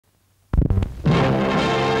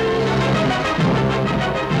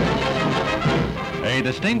A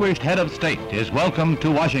distinguished head of state is welcomed to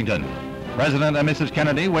Washington. President and Mrs.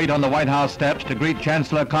 Kennedy wait on the White House steps to greet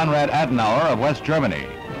Chancellor Konrad Adenauer of West Germany.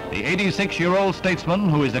 The 86-year-old statesman,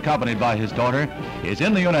 who is accompanied by his daughter, is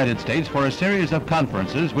in the United States for a series of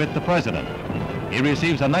conferences with the President. He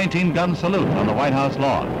receives a 19-gun salute on the White House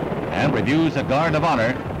lawn and reviews a guard of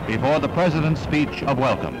honor before the President's speech of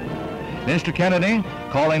welcome. Mr. Kennedy,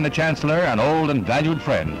 calling the Chancellor an old and valued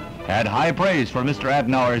friend, had high praise for Mr.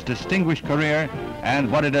 Adenauer's distinguished career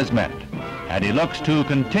and what it has meant, and he looks to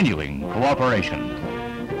continuing cooperation.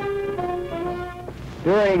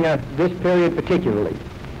 During this period particularly,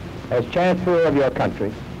 as Chancellor of your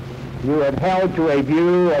country, you have held to a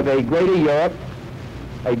view of a greater Europe,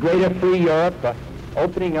 a greater free Europe,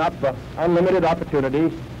 opening up unlimited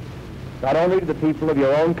opportunities, not only to the people of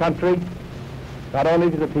your own country, not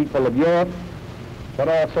only to the people of Europe, but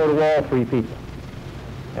also to all free people.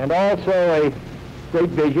 And also a great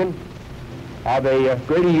vision of a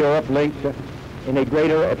greater Europe linked in a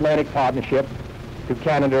greater Atlantic partnership to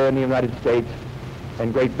Canada and the United States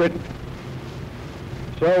and Great Britain.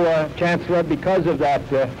 So, Chancellor, because of that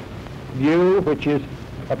view, which is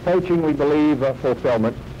approaching, we believe,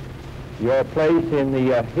 fulfillment, your place in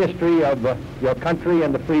the history of your country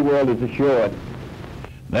and the free world is assured.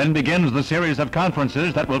 Then begins the series of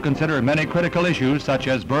conferences that will consider many critical issues such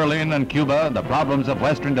as Berlin and Cuba, the problems of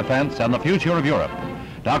Western defense, and the future of Europe.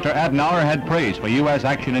 Dr. Adanaeur had praise for U.S.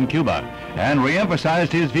 action in Cuba and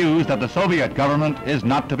re-emphasized his views that the Soviet government is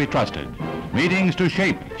not to be trusted. Meetings to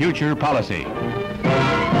shape future policy.